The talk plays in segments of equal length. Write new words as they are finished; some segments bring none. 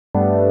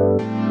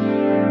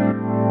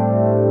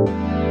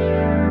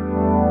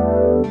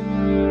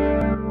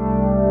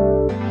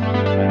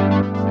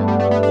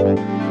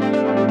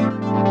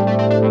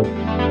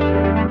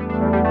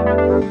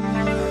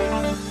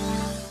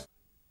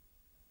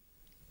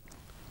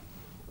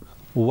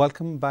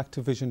Welcome back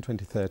to Vision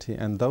 2030,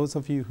 and those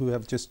of you who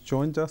have just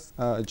joined us,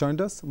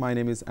 my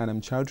name is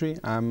Anam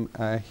Chowdhury. I'm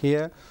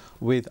here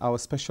with our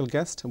special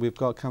guest. We've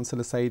got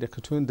Councillor Saeeda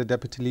Khatun, the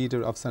Deputy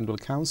Leader of Sandwell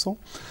Council.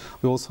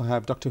 We also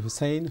have Dr.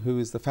 Hussain, who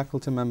is the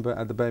faculty member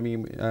at the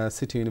Birmingham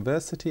City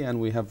University, and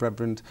we have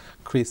Reverend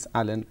Chris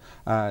Allen,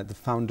 the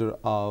founder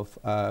of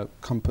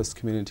Compass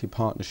Community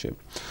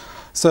Partnership.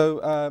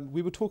 So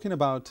we were talking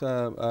about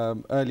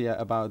earlier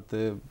about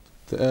the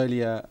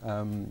earlier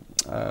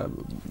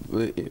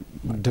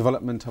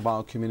development of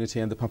our community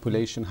and the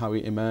population, how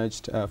it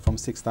emerged from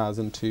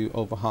 6,000 to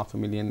over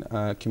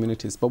 500,000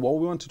 communities. But what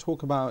we want to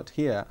talk about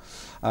here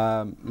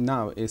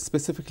now is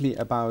specifically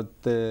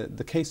about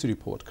the Casey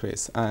report,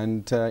 Chris.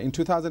 And in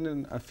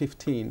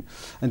 2015,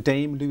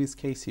 Dame Louise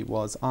Casey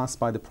was asked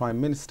by the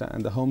Prime Minister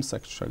and the Home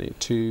Secretary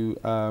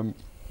to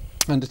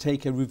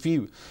undertake a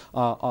review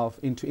of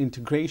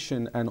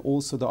integration and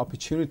also the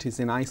opportunities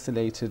in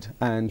isolated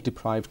and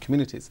deprived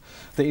communities.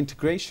 The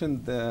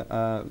integration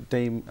the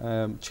Dame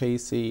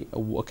Casey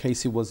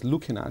was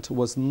looking at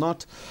was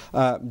not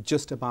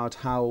just about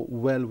how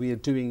well we are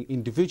doing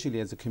individually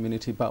as a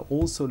community, but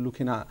also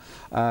looking at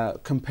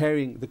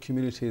comparing the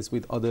communities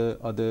with other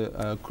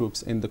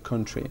groups in the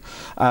country.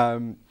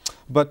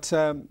 But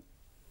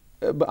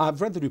I've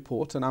read the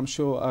report, and I'm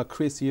sure,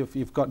 Chris,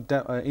 you've got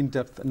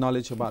in-depth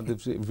knowledge about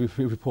the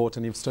report,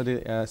 and you've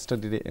studied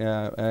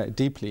it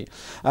deeply.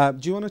 Do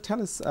you want to tell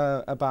us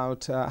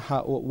about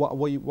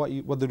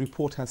what the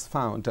report has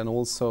found, and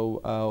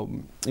also,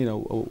 you know,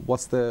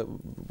 what's the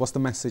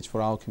message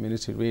for our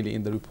community really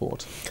in the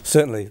report?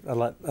 Certainly,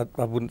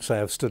 I wouldn't say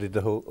I've studied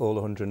all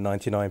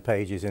 199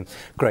 pages in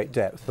great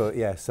depth, but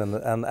yes, and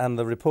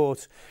the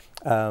report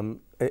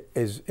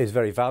is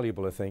very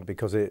valuable, I think,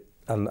 because it.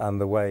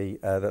 And the way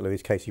that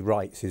Louise Casey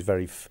writes is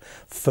very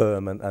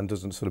firm and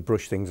doesn't sort of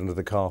brush things under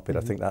the carpet.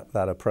 I think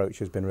that approach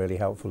has been really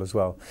helpful as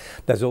well.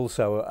 There's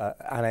also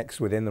annexed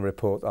within the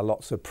report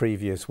lots of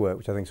previous work,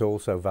 which I think is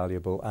also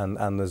valuable,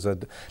 and there's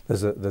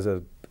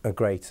a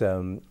great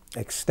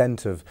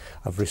extent of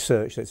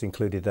research that's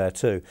included there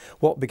too.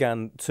 What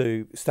began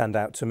to stand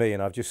out to me,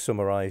 and I've just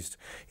summarised,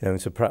 you know,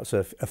 into perhaps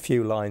a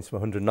few lines from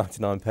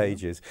 199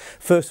 pages.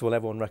 First of all,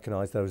 everyone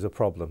recognised there is a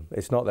problem.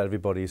 It's not that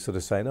everybody is sort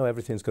of saying, oh,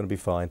 everything's going to be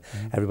fine.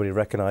 Everybody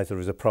recognised there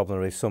is a problem,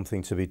 there is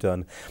something to be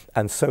done.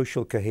 And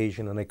social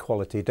cohesion and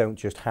equality don't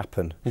just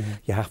happen.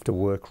 You have to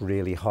work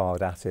really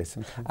hard at it,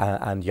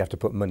 and you have to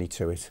put money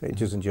to it. It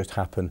doesn't just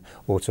happen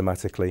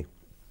automatically.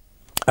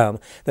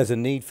 There's a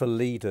need for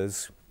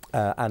leaders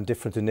and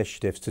different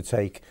initiatives to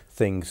take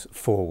things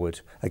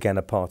forward. Again,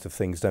 a part of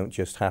things don't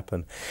just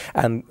happen.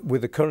 And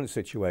with the current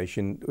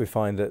situation, we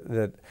find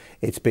that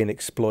it's been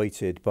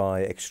exploited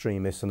by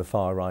extremists and the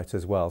far right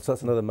as well. So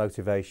that's another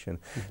motivation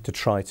to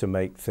try to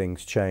make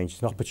things change.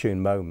 It's an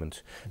opportune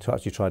moment to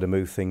actually try to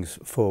move things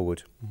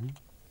forward.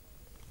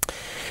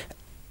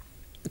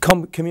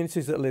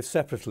 Communities that live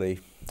separately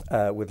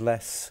with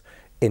less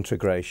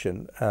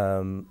integration,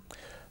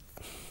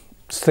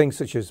 things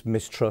such as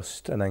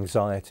mistrust and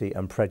anxiety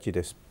and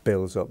prejudice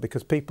builds up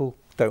because people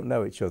don't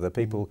know each other.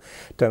 People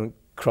don't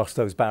cross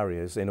those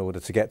barriers in order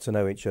to get to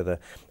know each other.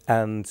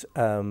 And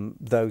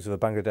those of a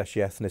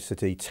Bangladeshi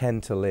ethnicity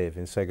tend to live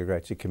in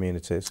segregated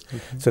communities.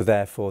 So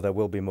therefore there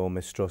will be more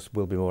mistrust,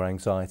 will be more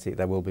anxiety,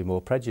 there will be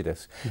more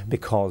prejudice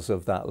because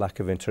of that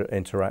lack of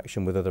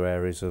interaction with other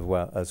areas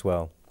as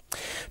well.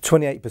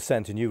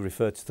 28%, and you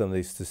referred to some of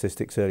these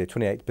statistics earlier,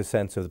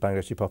 28% of the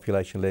Bangladeshi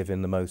population live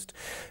in the most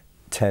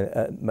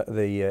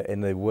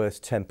in the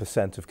worst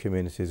 10% of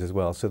communities as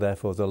well. So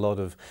therefore there's a lot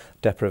of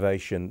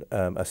deprivation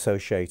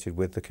associated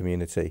with the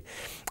community.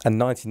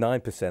 And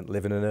 99%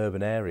 live in an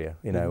urban area,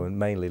 you know, and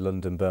mainly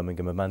London,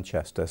 Birmingham and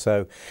Manchester.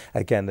 So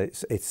again,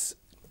 it's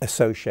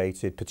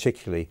associated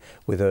particularly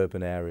with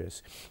urban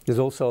areas. There's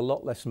also a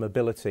lot less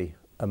mobility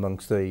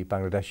amongst the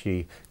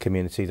Bangladeshi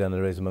community than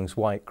there is amongst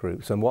white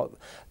groups, and what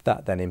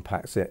that then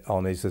impacts it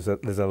on is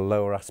there's a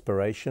lower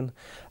aspiration,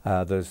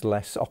 there's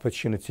less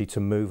opportunity to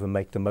move and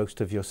make the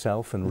most of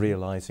yourself, and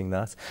realising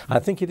that. I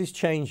think it is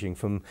changing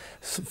from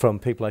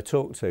people I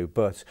talk to,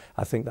 but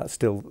I think that's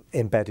still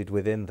embedded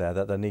within there,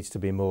 that there needs to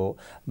be more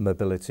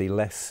mobility,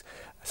 less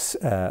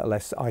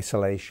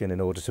isolation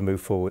in order to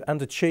move forward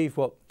and achieve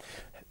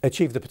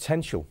the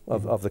potential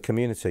of the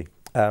community.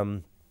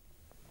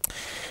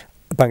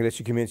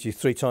 Bangladeshi community is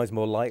 3 times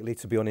more likely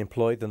to be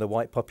unemployed than the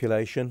white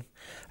population.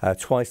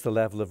 Twice the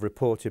level of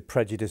reported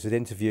prejudice at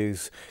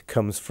interviews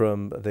comes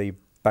from the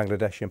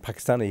Bangladeshi and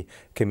Pakistani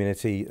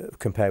community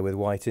compared with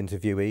white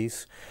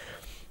interviewees.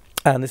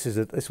 And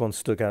this one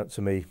stuck out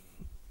to me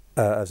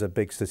as a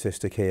big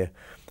statistic here.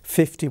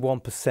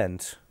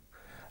 51%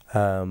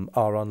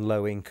 are on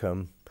low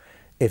income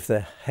if the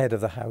head of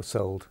the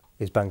household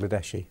is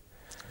Bangladeshi.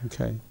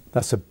 Okay.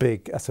 That's a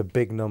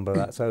big number.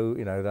 That's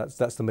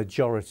the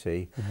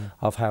majority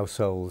of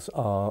households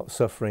are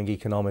suffering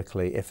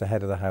economically if the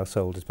head of the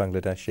household is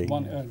Bangladeshi.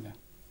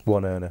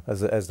 One earner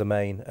as the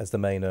main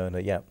earner.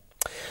 Yeah.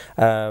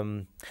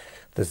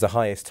 There's the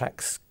highest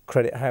tax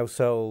credit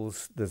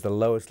households. There's the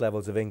lowest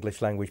levels of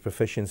English language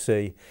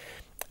proficiency.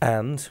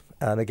 And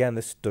again,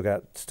 this stood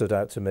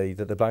out to me,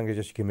 that the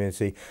Bangladeshi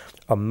community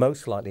are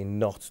most likely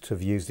not to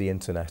have used the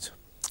internet.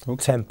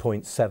 Okay.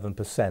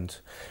 10.7%,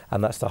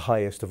 and that's the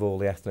highest of all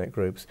the ethnic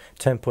groups.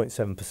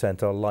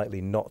 10.7% are likely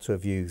not to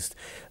have used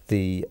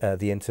the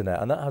internet,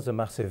 and that has a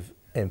massive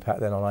impact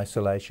then on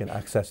isolation,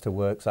 access to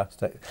works,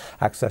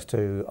 access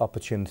to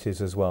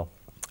opportunities as well.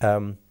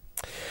 In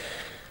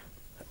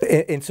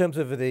terms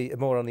of the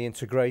more on the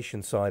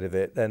integration side of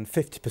it, then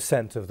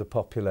 50% of the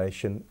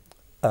population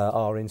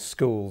are in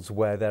schools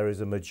where there is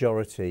a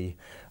majority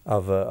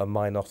of a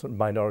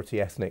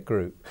minority ethnic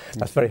group.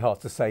 That's very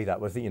hard to say that,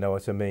 but you know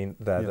what I mean.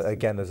 There, yes.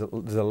 Again, there's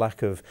a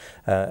lack of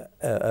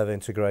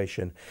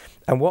integration,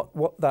 and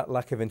what that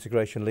lack of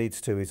integration leads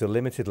to is a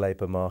limited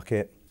labour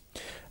market,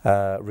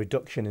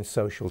 reduction in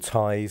social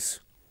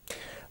ties,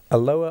 a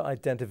lower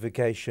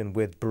identification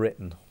with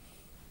Britain,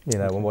 you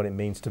know, and what it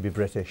means to be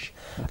British,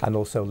 and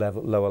also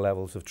lower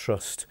levels of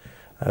trust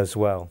as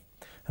well.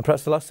 And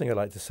perhaps the last thing I'd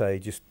like to say,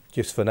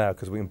 just for now,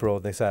 because we can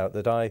broaden this out,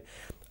 that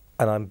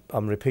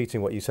I'm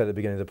repeating what you said at the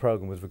beginning of the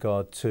programme with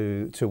regard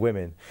to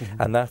women,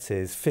 and that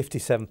is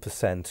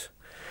 57%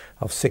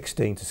 of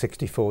 16 to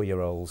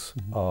 64-year-olds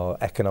are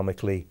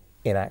economically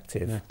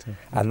inactive.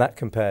 And that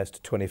compares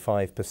to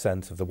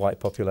 25% of the white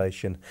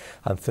population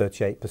and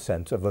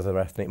 38% of other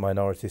ethnic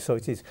minorities. So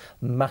it is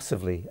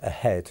massively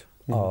ahead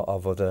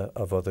of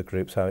other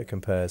groups, how it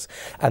compares.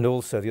 And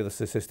also the other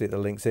statistic that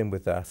links in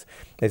with that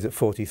is that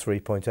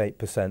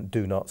 43.8%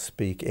 do not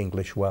speak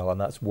English well,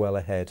 and that's well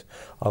ahead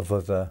of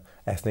other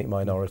ethnic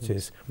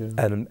minorities.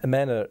 And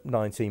men are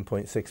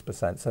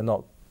 19.6%, so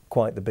not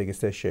quite the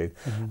biggest issue,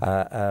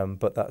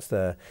 but that's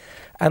there.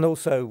 And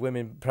also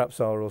women perhaps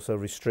are also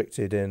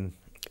restricted in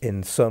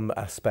some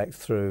aspects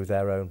through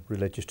their own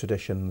religious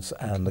traditions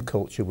and the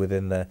culture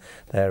within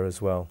there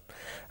as well.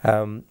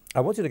 I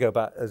wanted to go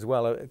back as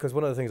well, because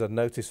one of the things I've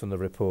noticed from the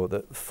report,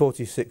 that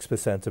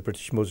 46% of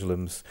British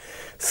Muslims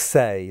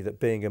say that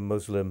being a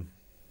Muslim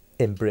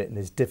in Britain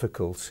is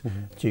difficult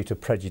due to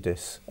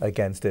prejudice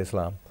against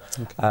Islam.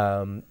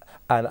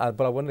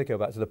 But I wanted to go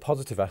back to the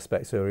positive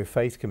aspects of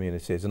faith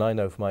communities, and I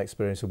know from my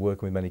experience of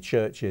working with many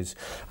churches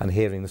and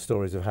hearing the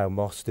stories of how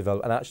mosques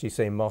develop, and actually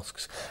seeing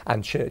mosques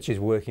and churches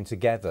working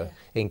together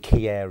in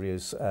key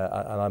areas,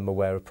 and I'm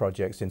aware of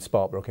projects in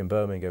Sparkbrook in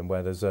Birmingham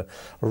where there's a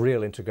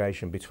real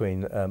integration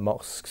between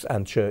mosques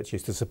and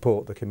churches to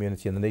support the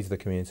community and the needs of the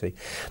community.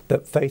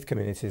 That faith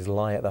communities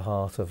lie at the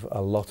heart of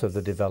a lot of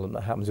the development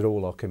that happens in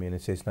all our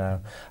communities now,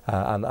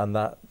 and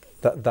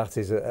that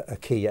is a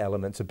key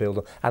element to build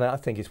on. And I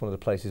think it's one of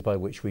the places by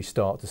which we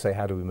start to say,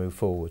 how do we move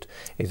forward,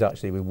 is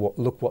actually we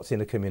look what's in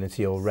the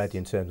community already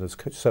in terms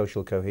of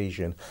social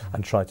cohesion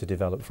and try to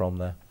develop from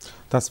there.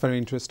 That's very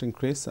interesting,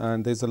 Chris,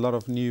 and there's a lot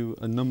of new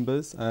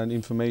numbers and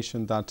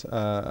information that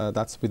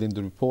that's within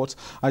the report.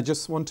 I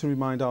just want to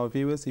remind our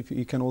viewers, if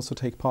you can also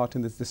take part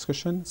in this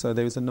discussion, so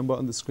there is a number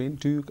on the screen.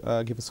 Do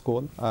give us a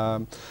call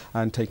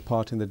and take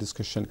part in the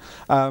discussion.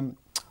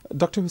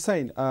 Dr.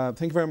 Hussain,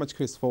 thank you very much,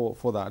 Chris,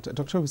 for that.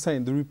 Dr.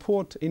 Hussain, the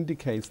report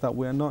indicates that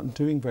we are not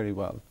doing very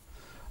well.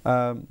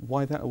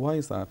 Why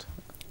is that?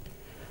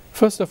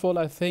 First of all,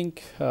 I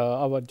think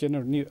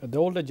the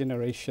older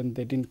generation,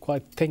 they didn't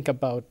quite think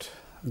about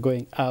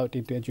going out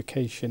into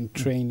education,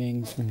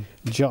 training,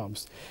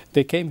 jobs.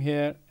 They came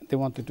here, they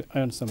wanted to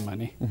earn some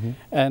money,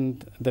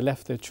 and they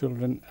left their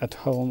children at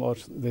home, or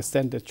they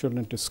sent their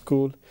children to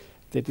school.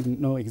 They didn't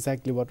know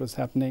exactly what was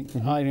happening.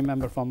 I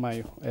remember from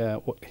my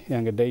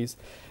younger days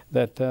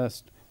that a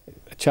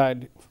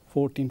child,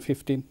 14,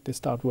 15, they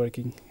start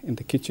working in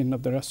the kitchen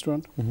of the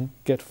restaurant,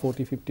 get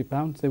 40, 50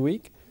 pounds a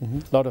week,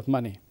 a lot of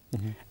money.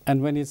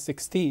 And when he's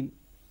 16,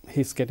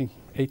 he's getting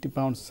 80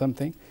 pounds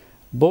something.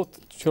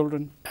 Both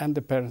children and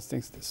the parents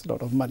think there's a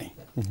lot of money.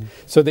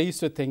 So they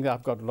used to think that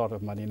I've got a lot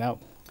of money. Now,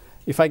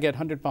 if I get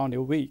 £100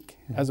 a week,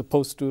 as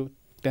opposed to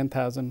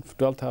 10,000,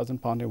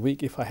 12,000 pounds a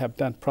week, if I have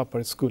done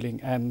proper schooling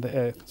and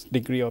a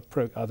degree or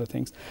other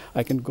things,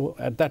 I can go,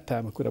 at that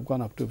time I could have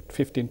gone up to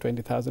 15,000,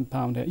 20,000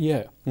 pounds a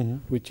year,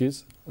 which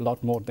is a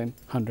lot more than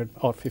 100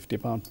 or 50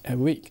 pounds a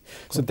week.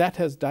 So that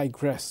has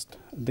digressed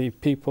the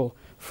people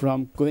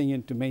from going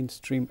into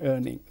mainstream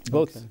earning,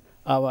 both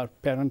our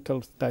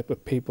parental type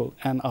of people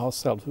and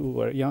ourselves who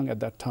were young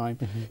at that time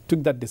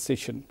took that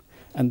decision,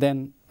 and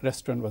then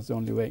restaurant was the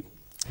only way.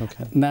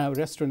 Now,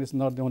 restaurant is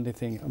not the only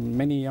thing.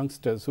 Many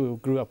youngsters who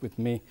grew up with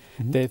me,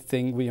 they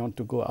think we want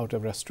to go out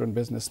of restaurant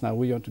business now.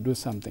 We want to do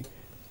something.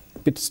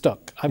 Bit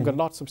stuck. I've got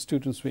lots of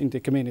students in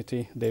the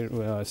community.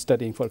 They're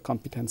studying for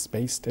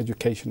competence-based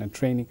education and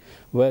training,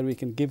 where we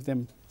can give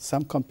them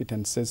some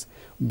competences,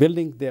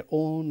 building their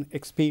own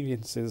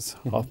experiences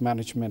of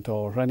management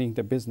or running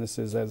the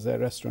businesses as a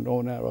restaurant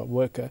owner or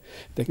worker.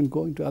 They can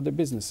go into other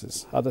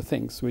businesses, other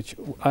things, which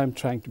I'm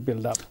trying to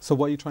build up. So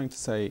what you're trying to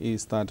say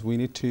is that we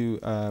need to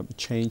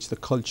change the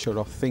culture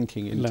of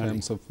thinking in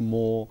terms of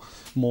more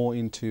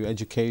into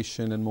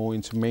education and more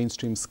into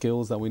mainstream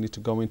skills that we need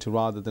to go into,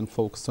 rather than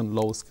focus on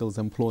low skills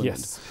employment.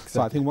 Yes, exactly.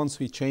 So I think once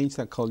we change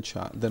that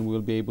culture, then we'll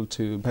be able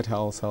to better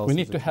ourselves. We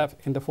need to have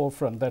in the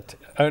forefront that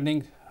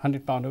earning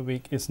 £100 a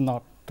week is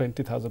not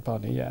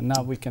 £20,000 a year.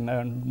 Now we can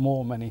earn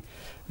more money,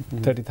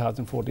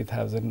 30,000,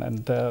 40,000.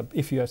 And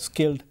if you are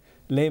skilled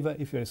labor,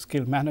 if you're a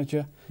skilled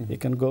manager, you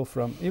can go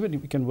from, even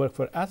if you can work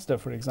for Asda,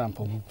 for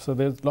example. So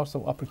there's lots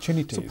of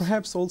opportunities. So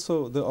perhaps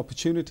also the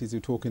opportunities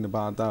you're talking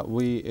about,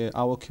 that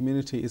our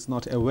community is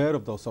not aware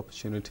of those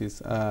opportunities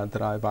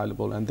that are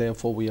available, and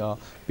therefore we are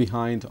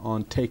behind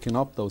on taking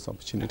up those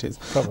opportunities.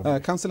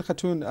 Councillor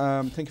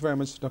Khatoon, thank you very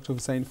much, Dr.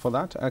 Hussain, for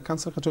that.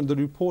 Councillor Khatoon, the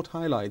report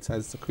highlights,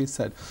 as Chris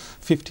said,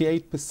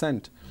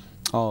 58%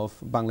 of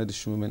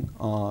Bangladeshi women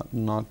are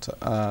not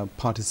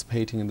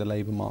participating in the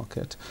labour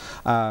market.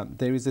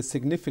 There is a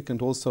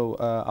significant also,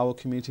 our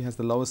community has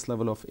the lowest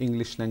level of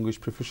English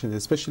language proficiency,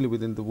 especially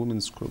within the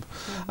women's group.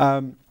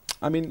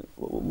 I mean,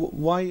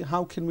 why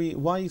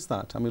is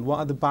that? I mean, what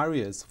are the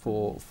barriers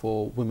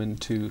for women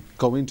to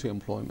go into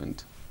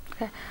employment?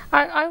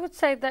 I would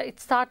say that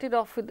it started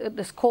off with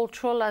this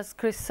cultural, as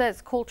Chris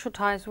says, cultural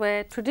ties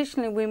where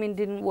traditionally women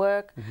didn't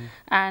work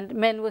and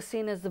men were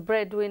seen as the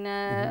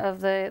breadwinner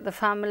of the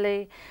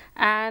family.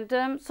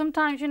 And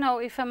sometimes, you know,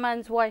 if a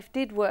man's wife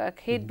did work,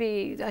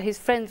 his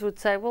friends would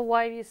say, well,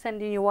 why are you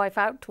sending your wife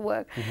out to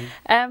work?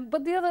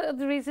 But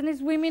the reason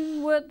is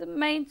women were the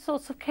main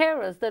source of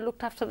carers. They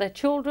looked after their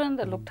children,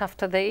 they looked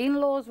after their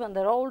in-laws when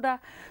they're older.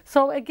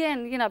 So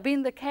again, you know,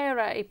 being the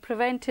carer, it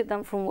prevented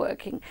them from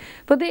working.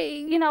 But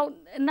you know,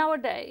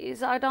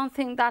 nowadays, I don't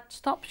think that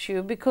stops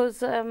you,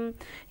 because, you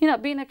know,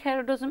 being a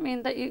carer doesn't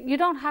mean that you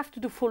don't have to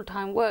do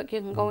full-time work.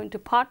 You can go into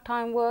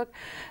part-time work.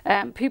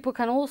 People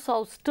can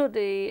also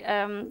study.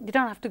 You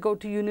don't have to go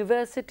to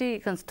university. You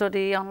can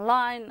study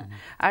online,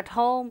 at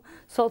home.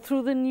 So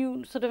through the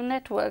new sort of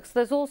networks,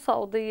 there's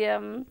also the,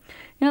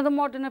 you know, the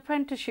modern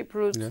apprenticeship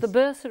routes, the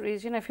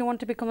bursaries. You know, if you want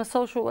to become a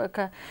social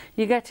worker,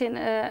 you get in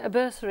a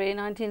bursary,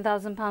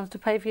 £19,000 to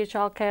pay for your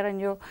childcare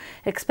and your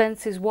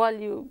expenses while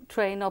you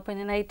train up, and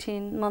in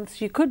 18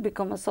 months you could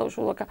become a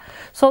social worker.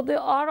 So there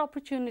are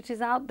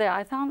opportunities out there.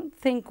 I don't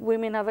think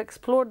women have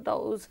explored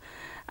those.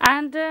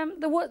 And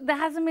there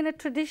hasn't been a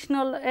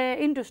traditional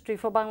industry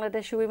for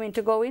Bangladeshi women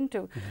to go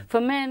into.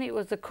 For men, it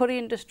was the curry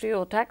industry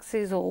or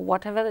taxis or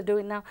whatever they're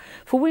doing now.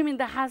 For women,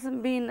 there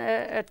hasn't been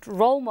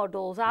role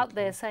models out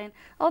there saying,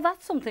 oh,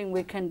 that's something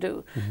we can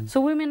do.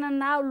 So women are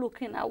now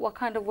looking at what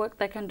kind of work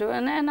they can do.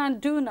 And I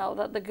do know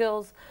that the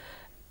girls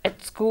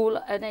at school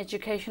and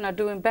education are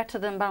doing better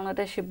than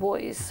Bangladeshi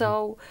boys.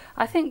 So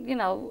I think, you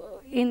know,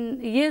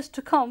 in years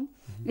to come,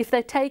 if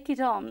they take it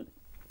on,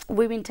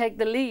 women take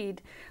the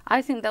lead,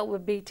 I think that we're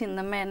beating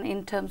the men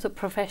in terms of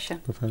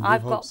profession.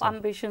 I've got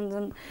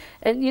ambitions,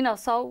 and you know,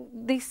 so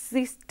this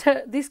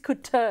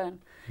could turn,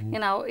 you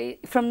know,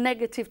 from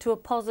negative to a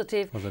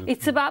positive.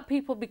 It's about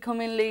people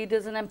becoming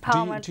leaders and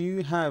empowerment. Do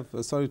you have,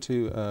 sorry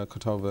to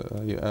cut over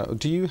you,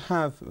 do you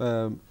have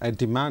a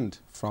demand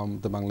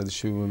from the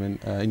Bangladeshi women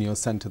in your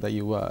centre that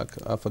you work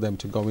for them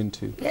to go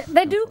into? Yeah,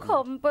 they do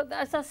come, but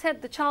as I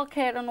said, the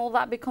childcare and all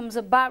that becomes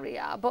a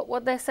barrier. But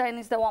what they're saying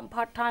is they want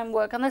part-time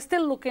work, and they're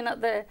still looking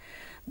at the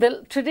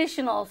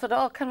traditional sort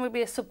of, oh, can we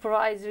be a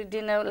supervisory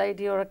dinner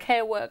lady or a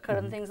care worker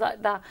and things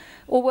like that,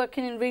 or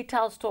working in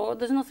retail store.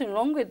 There's nothing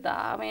wrong with that.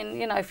 I mean,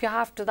 you know, if you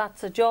have to,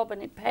 that's a job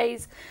and it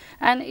pays,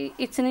 and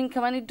it's an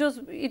income, and it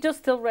does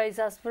still raise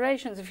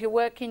aspirations. If you're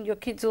working, your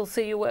kids will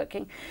see you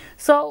working.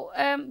 So,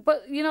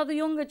 but you know, the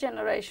younger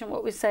generation,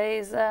 what we say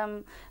is,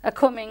 are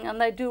coming,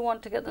 and they do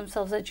want to get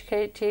themselves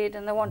educated,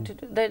 and they want to.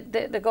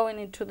 They're going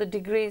into the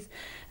degrees.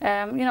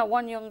 You know,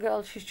 one young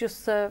girl, she's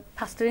just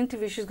passed her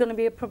interview. She's going to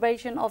be a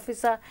probation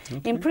officer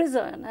in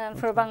prison, and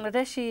for a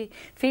Bangladeshi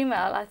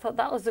female, I thought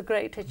that was a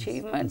great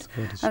achievement,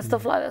 and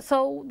stuff like that.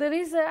 So there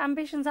is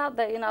ambitions out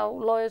there, you know,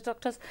 lawyers,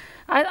 doctors.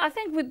 I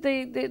think with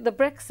the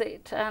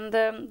Brexit and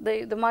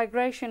the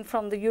migration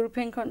from the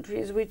European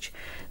countries, which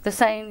they're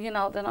saying, you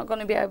know, they're not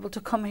going to be able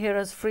to come here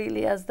as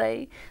freely as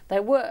they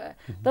were,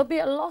 there'll be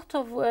a lot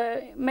of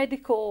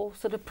medical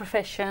sort of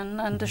profession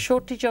and a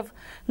shortage of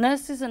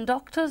nurses and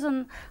doctors,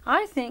 and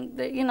I think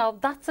that, you know,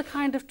 that's a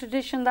kind of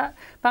tradition that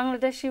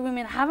Bangladeshi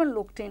women haven't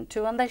looked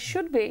into, and they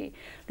should be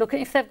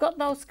looking if they've got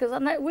those skills.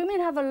 And women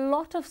have a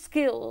lot of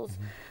skills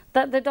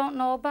that they don't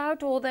know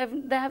about, or they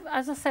have,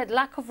 as I said,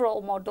 lack of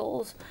role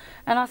models.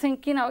 And I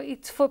think, you know,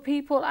 it's for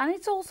people, and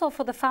it's also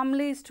for the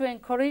families to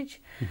encourage.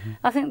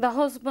 I think the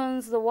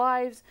husbands, the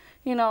wives,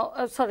 you know,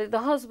 sorry, the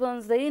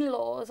husbands, the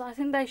in-laws, I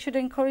think they should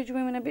encourage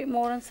women a bit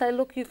more and say,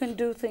 look, you can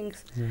do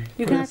things.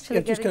 You can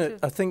actually get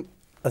into.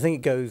 I think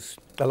it goes,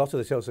 a lot of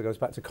this also goes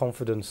back to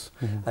confidence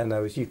and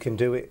those you can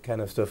do it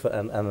kind of stuff,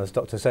 and as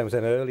Dr. Hussain was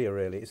saying earlier,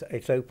 really,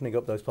 it's opening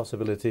up those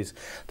possibilities,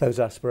 those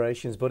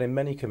aspirations. But in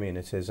many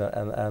communities,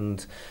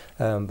 and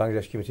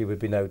Bangladesh community would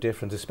be no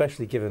different,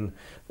 especially given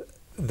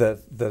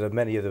that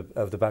many of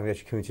the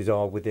Bangladeshi communities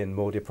are within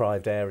more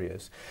deprived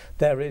areas.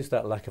 There is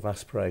that lack of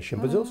aspiration,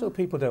 but also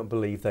people don't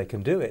believe they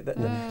can do it.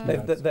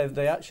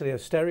 They actually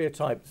have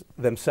stereotyped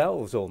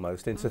themselves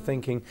almost into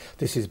thinking,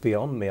 this is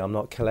beyond me, I'm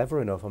not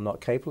clever enough, I'm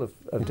not capable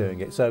of doing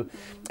it. So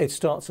it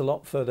starts a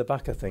lot further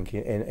back, I think,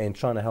 in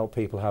trying to help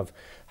people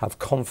have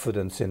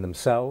confidence in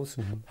themselves,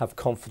 have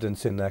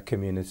confidence in their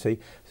community.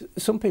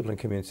 Some people in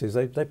communities,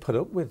 they put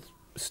up with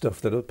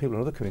stuff that other people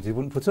in other communities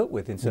wouldn't put up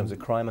with in terms of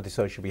crime,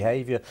 antisocial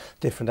behaviour,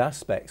 different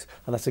aspects.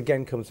 And that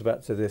again comes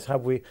back to this: are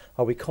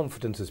we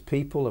confident as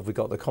people? Have we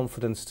got the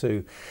confidence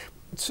to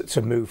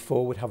move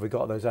forward? Have we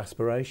got those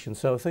aspirations?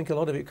 So I think a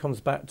lot of it comes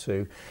back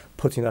to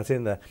putting that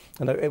in there.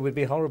 And it would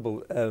be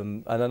horrible,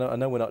 and I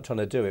know we're not trying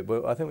to do it,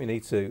 but I think we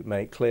need to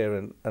make clear,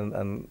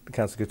 and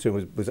Councillor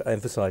Khatun was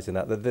emphasising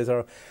that there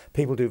are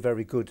people do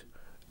very good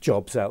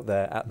jobs out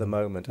there at the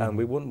moment, and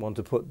we wouldn't want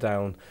to put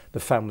down the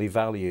family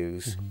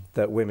values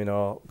that women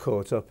are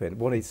caught up in.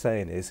 What he's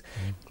saying is,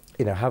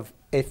 you know,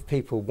 if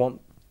people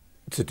want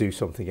to do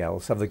something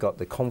else, have they got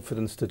the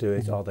confidence to do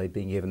it? Are they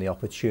being given the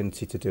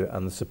opportunity to do it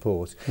and the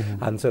support?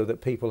 And so that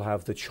people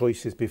have the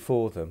choices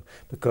before them,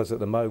 because at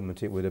the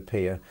moment it would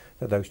appear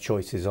that those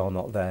choices are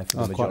not there for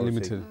the majority. Quite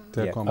limited.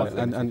 They're quite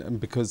limited. And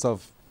because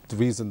of the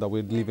reason that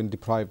we live in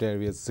deprived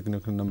areas, a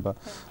significant number.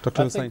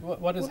 Dr. Hussain?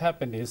 What has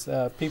happened is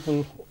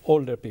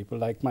older people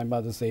like my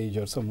mother's age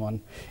or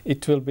someone,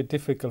 it will be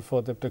difficult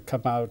for them to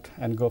come out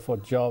and go for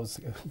jobs,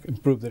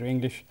 improve their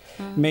English.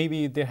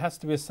 Maybe there has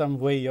to be some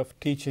way of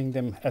teaching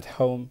them at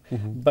home,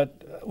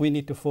 but we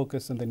need to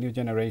focus on the new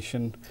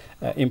generation,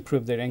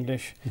 improve their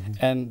English,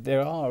 and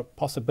there are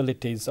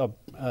possibilities of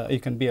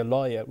you can be a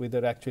lawyer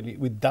without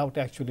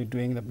actually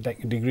doing the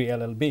degree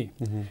LLB.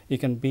 You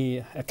can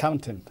be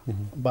accountant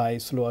by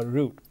slower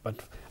route, but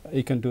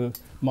you can do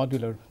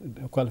modular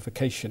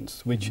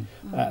qualifications, which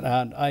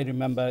and I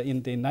remember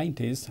in the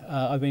 90s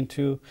I went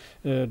to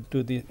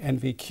do the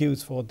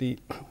NVQs for the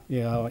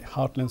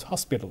Heartlands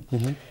Hospital,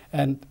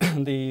 and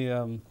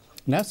the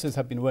nurses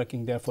have been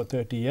working there for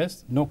 30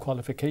 years, no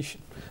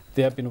qualification.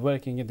 They have been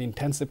working in the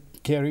intensive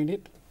care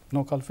unit,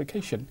 no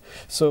qualification.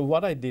 So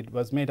what I did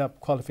was made up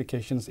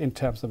qualifications in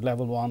terms of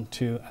level 1,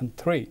 2, and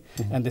 3.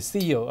 And the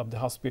CEO of the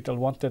hospital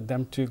wanted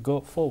them to go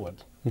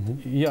forward.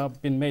 You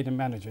have been made a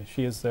manager.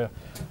 She is a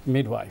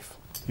midwife.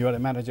 You are a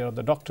manager of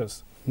the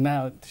doctors.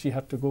 Now she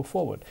had to go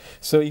forward.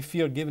 So if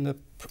you're given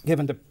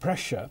the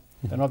pressure,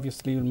 then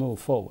obviously you'll move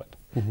forward.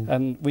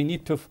 And we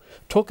need to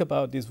talk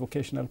about these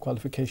vocational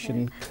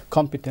qualification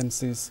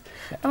competencies.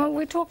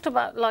 We talked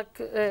about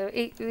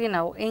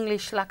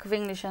English, lack of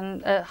English,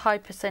 and a high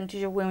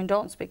percentage of women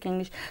don't speak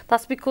English.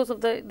 That's because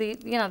of they've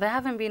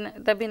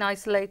been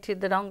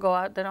isolated. They don't go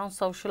out. They don't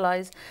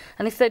socialise.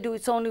 And if they do,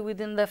 it's only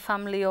within their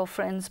family or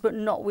friends, but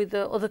not with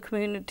the other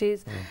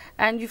communities.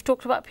 And you've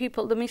talked about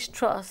the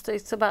mistrust.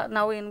 It's about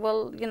knowing,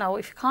 well,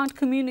 if you can't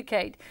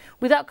communicate,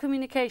 without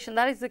communication,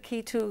 that is the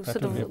key to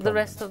sort of the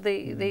rest of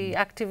the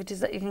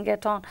activities that you can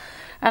get on.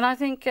 And I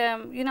think,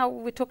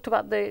 we talked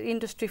about the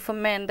industry for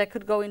men. They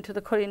could go into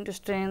the curry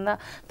industry, and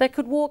they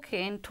could walk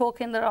in,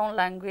 talk in their own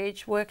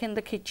language, work in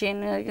the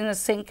kitchen, in a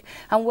sink,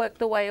 and work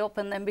the way up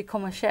and then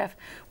become a chef.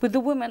 With the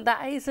women,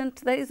 there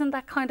isn't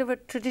that kind of a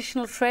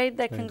traditional trade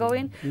they can go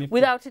in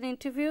without an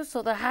interview.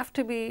 So they have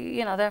to be,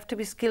 they have to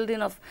be skilled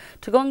enough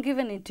to go and give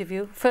an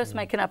interview, first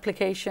make an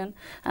application,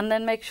 and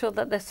then make sure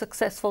that they're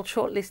successful,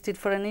 shortlisted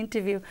for an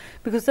interview.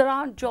 Because there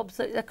aren't jobs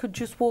that they could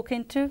just walk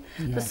into.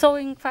 The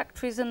sewing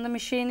factories and the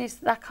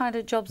machinists, that kind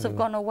of jobs have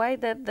gone away.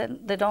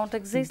 They don't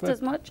exist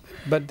as much.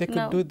 But they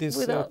could do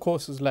these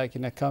courses like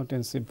in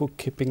accountancy,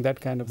 bookkeeping, that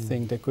kind of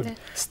thing. They could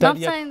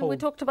study at home. We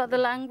talked about the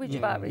language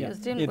barriers,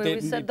 didn't we?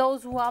 We said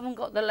those who haven't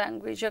got the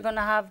language are going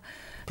to have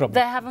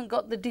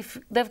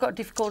they've got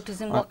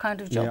difficulties in what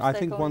kind of jobs I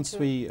think once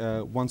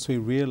we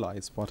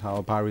realize what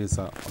our barriers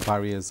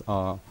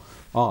are,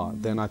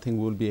 then I think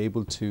we'll be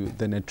able to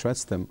then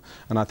address them.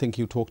 And I think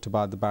you talked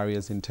about the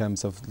barriers in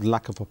terms of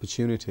lack of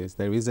opportunities.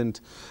 There isn't,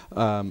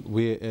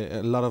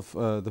 a lot of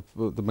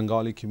the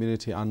Bengali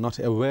community are not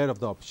aware of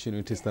the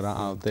opportunities that are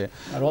out there.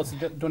 And also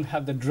don't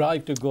have the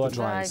drive to go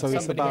out. So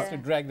somebody has to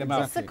drag them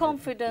out. It's the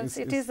confidence.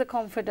 It is the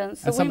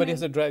confidence. And somebody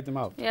has to drive them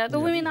out. Yeah, the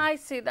women I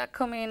see that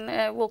come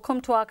in will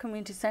come to our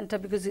community centre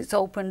because it's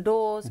open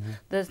doors.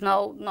 There's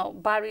no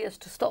barriers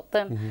to stop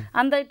them,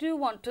 and they do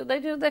want to.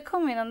 They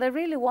come in and they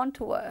really want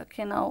to work.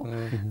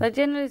 They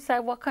generally say,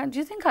 do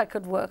you think I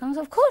could work? And I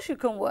say, of course you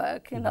can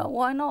work,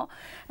 why not?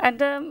 And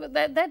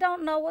they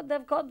don't know what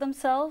they've got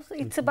themselves.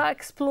 It's about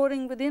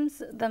exploring within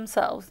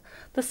themselves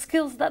the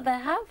skills that they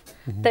have.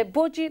 They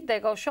budget, they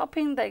go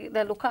shopping,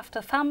 they look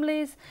after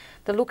families.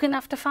 They're looking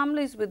after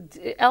families with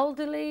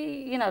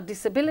elderly,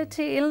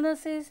 disability,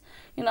 illnesses,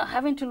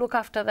 having to look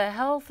after their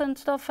health and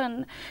stuff,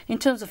 and in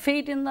terms of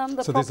feeding them,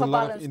 the proper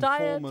balanced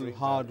diet. So there's a lot of informal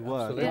hard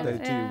work that they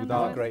do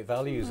without great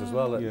values as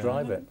well that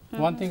drive it.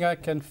 One thing I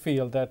can feel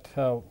that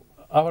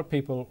our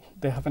people,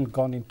 they haven't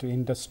gone into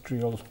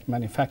industrial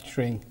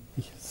manufacturing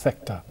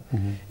sector.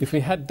 If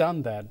we had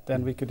done that,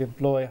 then we could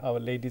employ our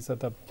ladies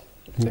at the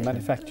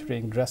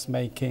manufacturing,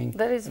 dressmaking.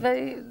 There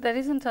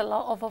isn't a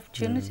lot of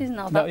opportunities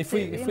now. No,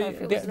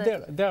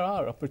 there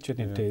are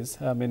opportunities.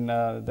 I mean,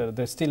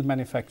 there's still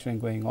manufacturing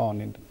going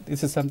on, and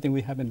this is something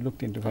we haven't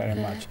looked into very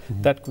much.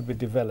 That could be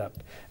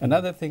developed.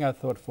 Another thing I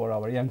thought for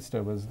our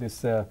youngster was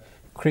this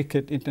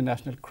cricket,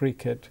 international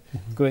cricket,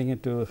 going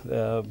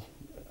into.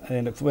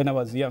 And when I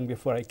was young,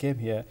 before I came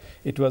here,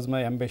 it was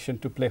my ambition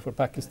to play for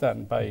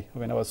Pakistan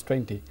when I was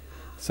 20.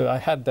 So I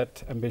had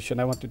that ambition.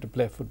 I wanted to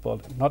play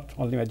football, not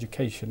only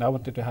education. I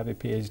wanted to have a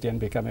PhD and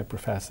become a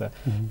professor.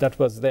 That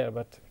was there,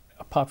 but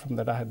apart from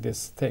that, I had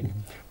this thing.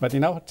 But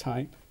in our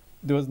time,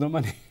 there was no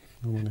money.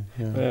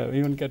 We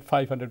even get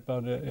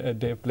 £500 a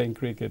day playing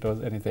cricket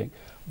or anything.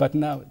 But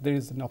now there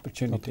is an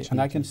opportunity. And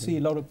I can see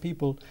a lot of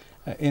people,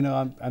 you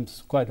know, I'm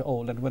quite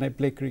old, and when I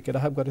play cricket, I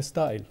have got a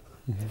style.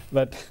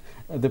 But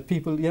the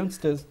people,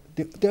 youngsters,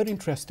 they're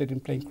interested in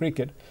playing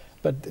cricket,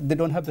 but they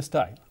don't have the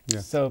style.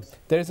 So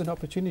there is an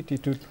opportunity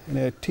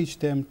to teach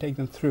them, take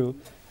them through.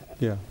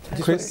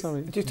 Chris,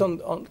 sorry. Just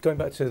on going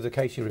back to the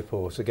Casey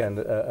report again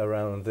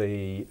around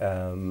the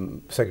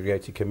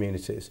segregated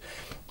communities,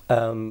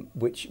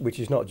 which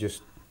is not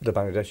just the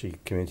Bangladeshi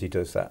community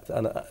does that,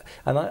 and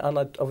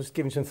I was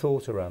giving some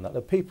thought around that.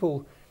 That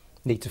people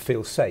need to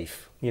feel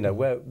safe. You know,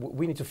 where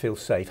we need to feel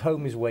safe.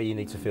 Home is where you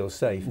need to feel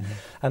safe.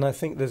 And I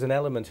think there's an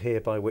element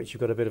here by which you've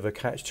got a bit of a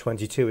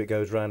catch-22. It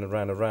goes round and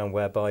round and round,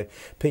 whereby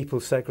people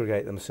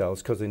segregate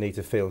themselves because they need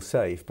to feel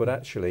safe. But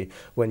actually,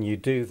 when you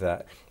do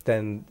that,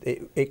 then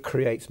it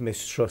creates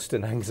mistrust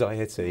and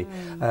anxiety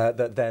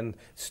that then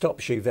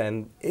stops you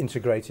then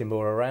integrating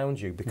more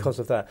around you because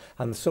of that.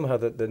 And somehow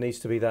that there needs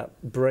to be that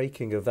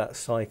breaking of that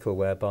cycle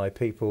whereby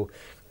people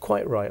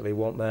quite rightly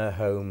want their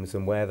homes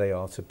and where they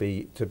are to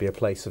be a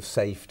place of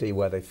safety,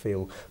 where they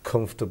feel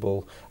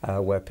comfortable,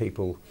 where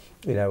people,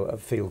 you know,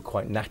 feel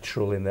quite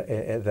natural in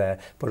there,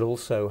 but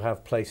also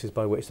have places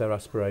by which their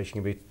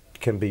aspiration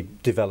can be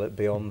developed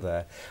beyond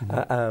there.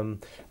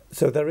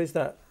 So there is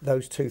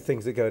those two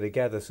things that go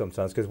together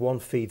sometimes, because one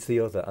feeds the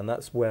other, and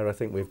that's where I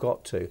think we've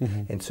got to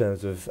in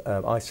terms of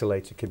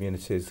isolated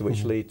communities,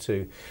 which lead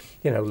to,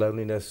 you know,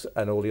 loneliness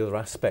and all the other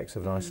aspects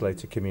of an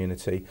isolated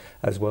community,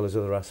 as well as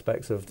other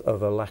aspects of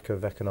a lack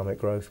of economic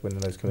growth within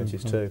those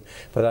communities too.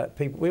 But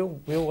people,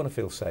 we all want to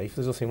feel safe.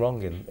 There's nothing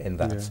wrong in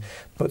that.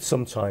 But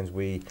sometimes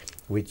we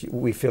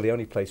feel the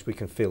only place we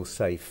can feel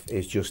safe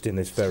is just in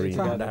this very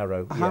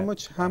narrow. How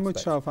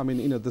much of, I mean,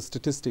 you know, the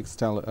statistics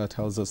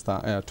tells us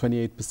that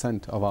 28%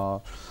 of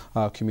our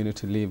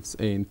community lives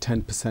in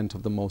 10%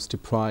 of the most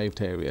deprived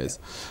areas.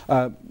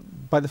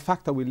 By the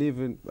fact that we live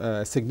in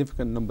a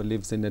significant number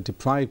lives in a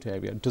deprived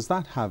area, does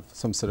that have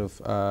some sort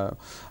of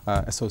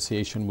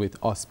association with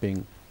us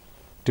being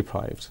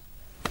deprived?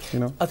 You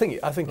know? I think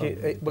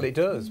it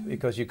does,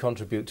 because you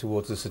contribute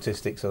towards the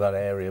statistics of that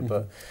area,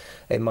 but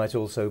it might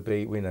also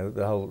be, you know,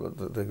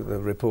 the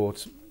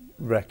report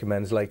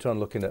recommends later on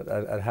looking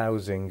at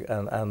housing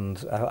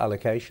and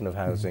allocation of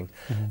housing,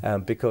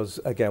 because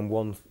again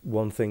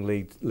one thing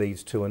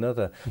leads to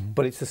another.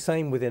 But it's the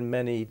same within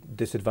many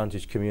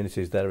disadvantaged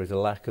communities. There is a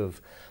lack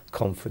of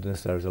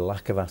confidence, there is a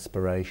lack of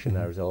aspiration,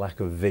 there is a lack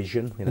of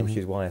vision, you know, which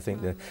is why I think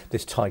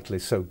this title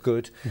is so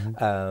good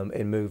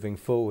in moving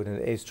forward, and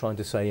it is trying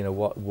to say, you know,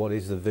 what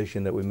is the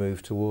vision that we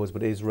move towards,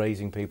 but it is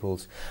raising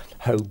people's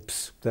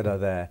hopes that are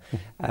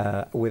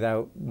there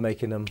without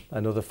making them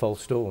another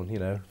false dawn, you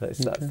know.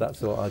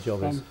 That's what our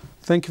job is.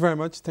 Thank you very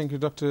much. Thank you,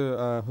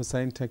 Dr.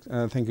 Hussain.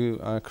 Thank you,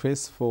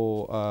 Chris,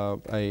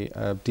 for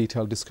a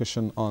detailed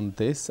discussion on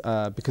this,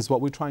 because what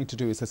we're trying to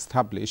do is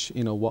establish,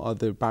 you know, what are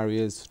the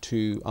barriers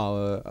to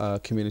our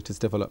community's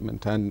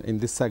development, and in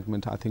this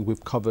segment I think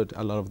we've covered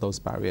a lot of those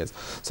barriers.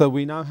 So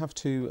we now have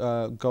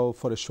to go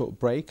for a short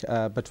break,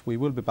 but we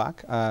will be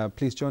back.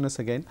 Please join us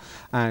again,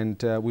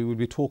 and we will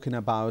be talking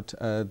about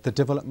the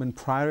development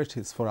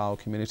priorities for our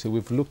community.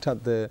 We've looked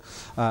at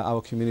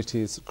our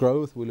community's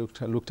growth, we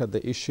looked at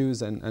the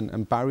issues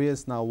and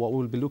barriers. Now what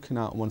we'll be looking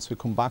at once we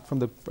come back from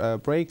the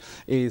break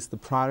is the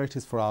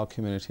priorities for our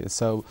community.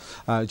 So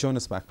join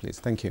us back, please.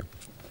 Thank you.